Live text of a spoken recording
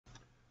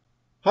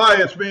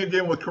Hi, it's me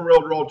again with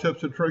Corel Draw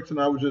Tips and Tricks,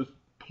 and I was just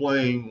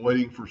playing,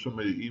 waiting for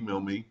somebody to email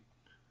me.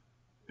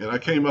 And I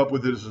came up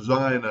with this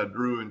design I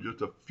drew in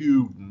just a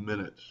few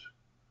minutes.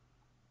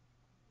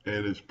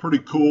 And it's pretty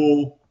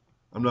cool.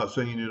 I'm not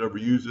saying you'd ever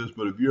use this,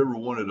 but if you ever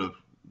wanted to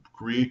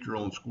create your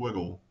own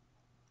squiggle,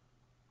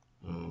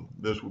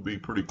 this would be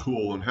pretty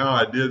cool. And how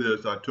I did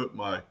this, I took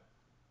my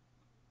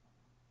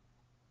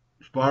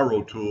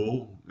spiral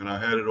tool and I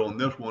had it on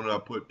this one, and I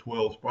put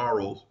 12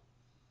 spirals,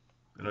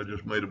 and I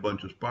just made a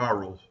bunch of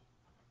spirals.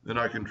 Then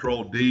I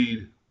Control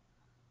D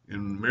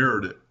and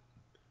mirrored it.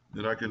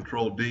 Then I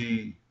Control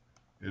D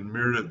and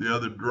mirrored it the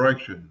other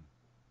direction.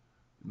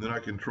 And then I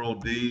Control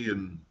D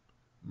and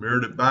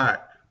mirrored it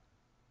back.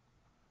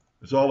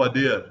 That's all I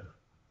did.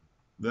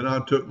 Then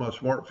I took my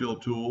Smart Fill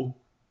tool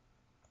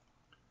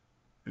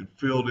and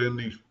filled in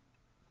these.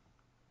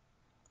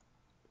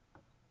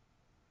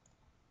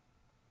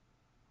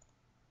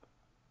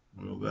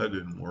 Well, that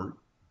didn't work.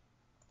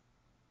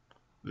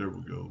 There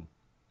we go.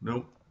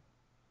 Nope.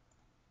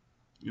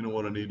 You know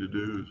what I need to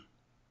do is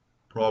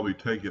probably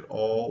take it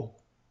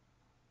all.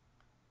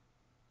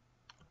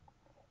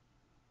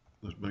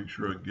 Let's make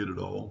sure I get it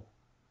all.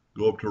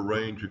 Go up to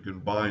range and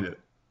combine it.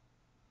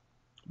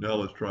 Now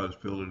let's try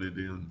filling it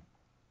in.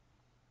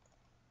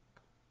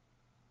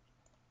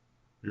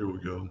 Here we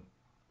go.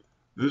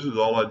 This is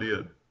all I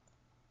did.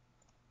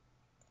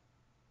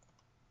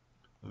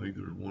 I think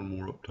there's one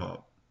more up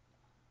top.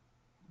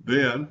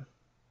 Then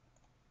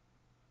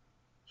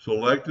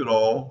select it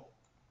all.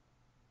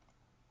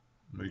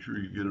 Make sure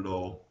you get it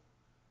all.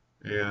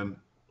 And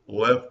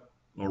left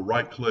or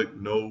right click,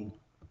 no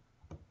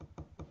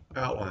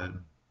outline.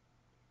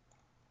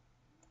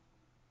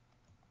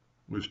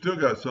 We've still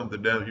got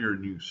something down here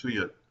and you can see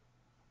it,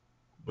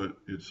 but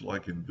it's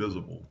like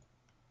invisible.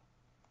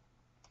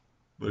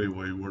 But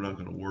anyway, we're not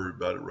going to worry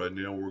about it right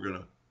now. We're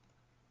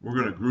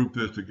going to group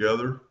this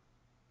together.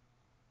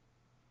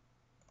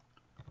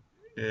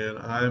 And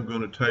I'm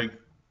going to take,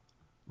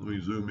 let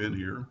me zoom in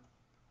here.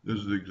 This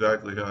is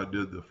exactly how I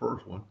did the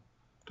first one.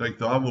 Take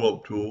the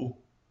envelope tool,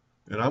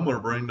 and I'm going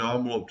to bring the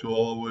envelope tool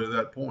all the way to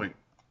that point.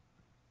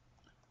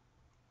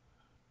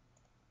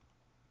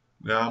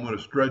 Now I'm going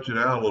to stretch it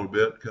out a little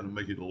bit, kind of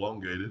make it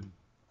elongated.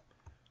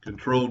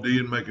 Control D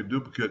and make a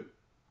duplicate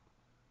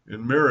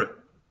and mirror it.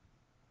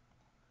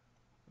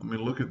 I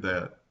mean, look at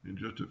that. In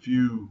just a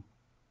few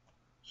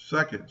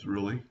seconds,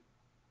 really,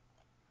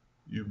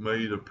 you've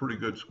made a pretty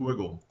good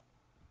squiggle.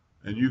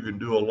 And you can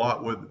do a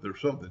lot with it.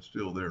 There's something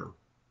still there.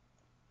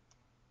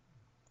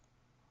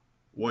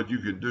 What you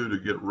can do to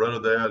get rid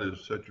of that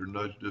is set your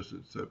nudge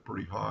distance set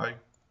pretty high.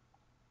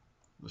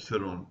 Let's set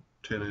it on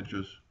 10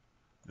 inches.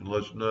 And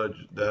let's nudge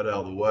that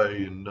out of the way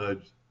and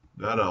nudge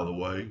that out of the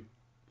way.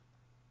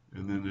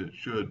 And then it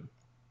should,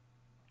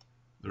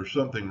 there's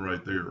something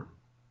right there.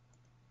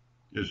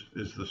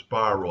 It's the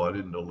spiral. I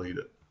didn't delete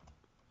it.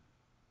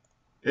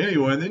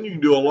 Anyway, then you can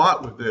do a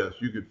lot with this.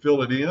 You could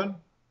fill it in,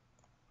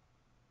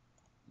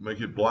 make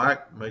it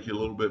black, make it a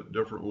little bit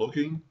different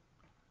looking.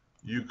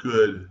 You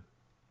could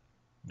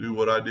do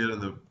what I did in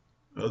the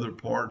other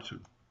parts.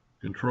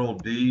 Control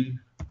D,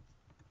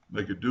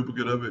 make a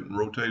duplicate of it and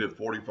rotate it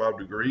 45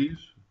 degrees.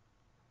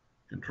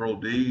 Control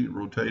D,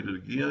 rotate it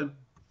again.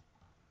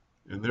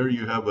 And there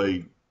you have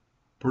a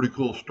pretty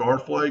cool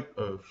snowflake.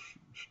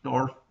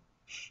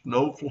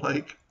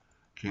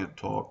 Can't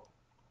talk.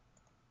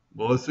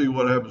 Well, let's see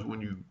what happens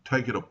when you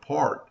take it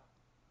apart.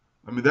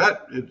 I mean,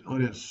 that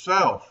in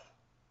itself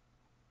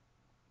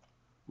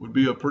would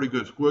be a pretty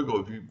good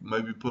squiggle if you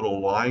maybe put a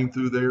line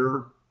through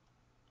there.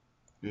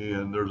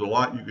 And there's a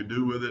lot you could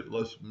do with it.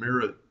 Let's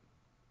mirror it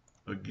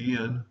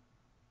again.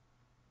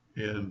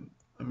 And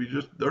I mean,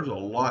 just there's a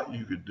lot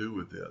you could do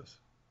with this.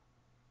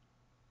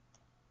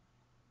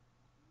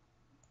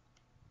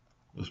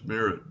 Let's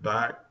mirror it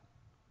back.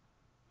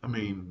 I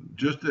mean,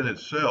 just in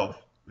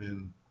itself,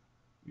 and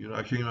you know,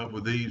 I came up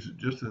with these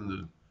just in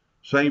the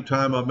same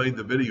time I made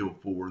the video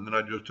for, and then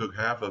I just took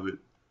half of it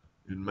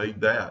and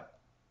made that.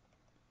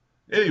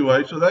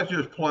 Anyway, so that's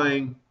just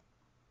playing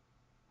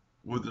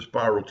with the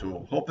spiral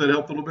tool. Hope that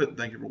helped a little bit.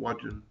 Thank you for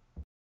watching.